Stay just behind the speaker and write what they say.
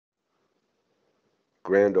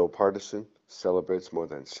Grand Old Partisan celebrates more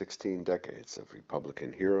than 16 decades of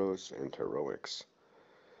Republican heroes and heroics.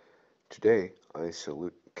 Today, I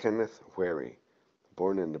salute Kenneth Wherry,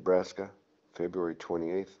 born in Nebraska, February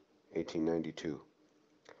 28, 1892.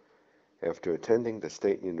 After attending the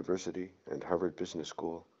State University and Harvard Business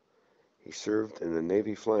School, he served in the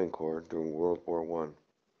Navy Flying Corps during World War I.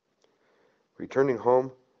 Returning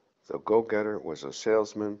home, the go-getter was a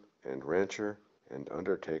salesman and rancher and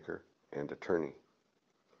undertaker and attorney.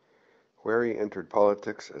 Wherry entered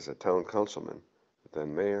politics as a town councilman,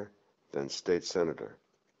 then mayor, then state senator.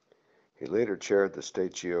 He later chaired the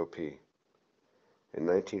state GOP. In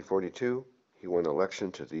 1942, he won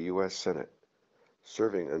election to the U.S. Senate,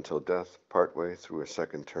 serving until death partway through a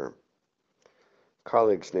second term.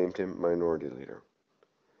 Colleagues named him Minority Leader.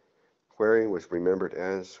 Wherry was remembered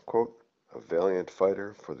as, quote, a valiant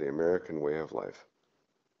fighter for the American way of life.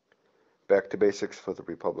 Back to Basics for the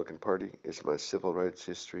Republican Party is my civil rights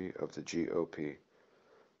history of the GOP.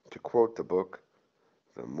 To quote the book,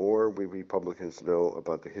 the more we Republicans know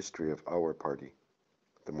about the history of our party,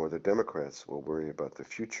 the more the Democrats will worry about the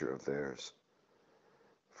future of theirs.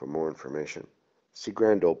 For more information, see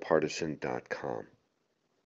grandoldpartisan.com.